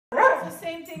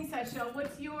same thing, Seychelle.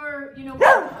 What's your, you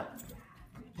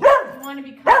want to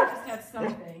be conscious at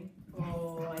something.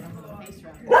 Oh, I don't have a face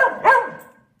wrap. I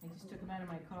just took him out of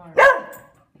my car.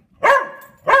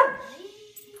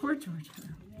 Poor Georgia.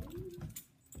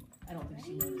 I don't think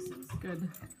she notices. Good.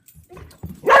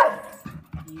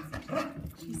 Easy.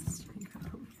 Jesus,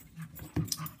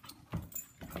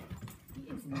 He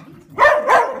is nice.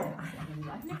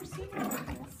 I've never seen him like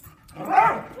this.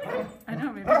 I know,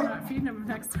 maybe I'm not feeding him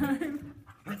next time.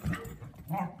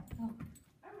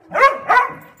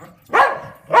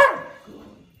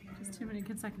 Just too many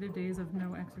consecutive days of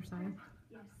no exercise.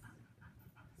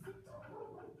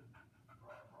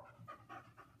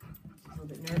 She's a little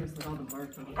bit nervous with all the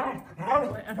barking.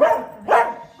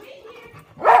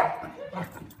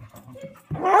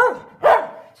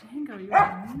 Django, you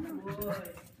are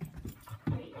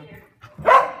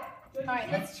All right,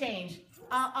 let's change.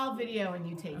 I'll video and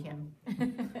you take him.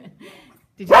 Did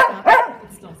you stop?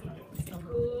 It's still stopping.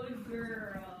 Good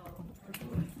girl.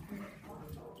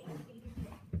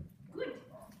 Good.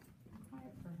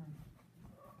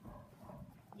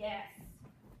 Yes.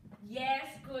 Yes,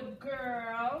 good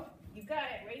girl. You got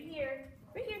it right here.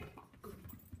 Right here.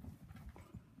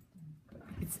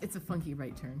 It's a funky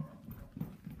right turn.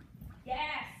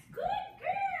 Yes. Good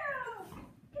girl.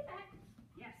 Get back.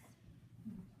 Yes.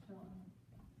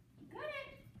 You got it.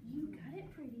 You got it,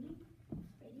 pretty.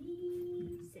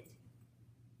 Ready, sit.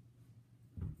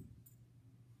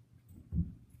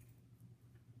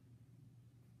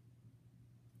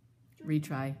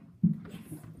 Retry. Yes.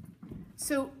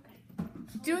 So,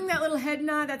 doing that little head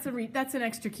nod, that's an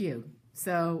extra cue.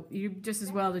 So, you just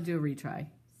as well to do a retry.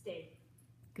 Stay.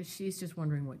 Because she's just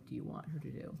wondering, what do you want her to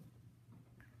do?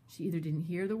 She either didn't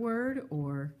hear the word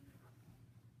or...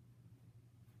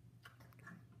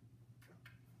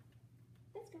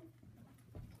 Let's go.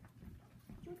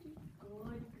 Georgie.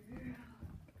 Good girl.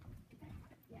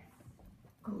 Yes.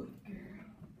 Good girl.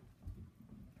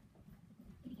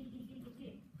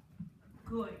 Get.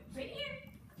 Good. Right here.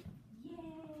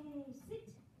 Yay. Sit.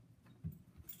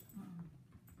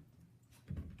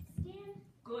 Stand.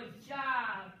 Good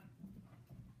job.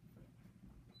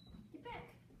 Get back.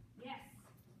 Yes.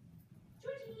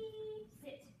 Georgie.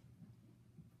 Sit.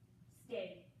 Stay.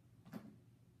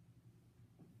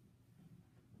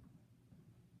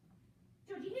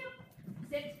 Georgie, heel.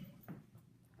 Sit.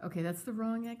 Okay, that's the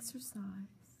wrong exercise.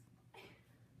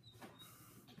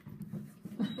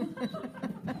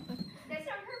 That's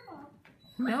not her fault.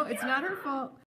 No, it's not her fault.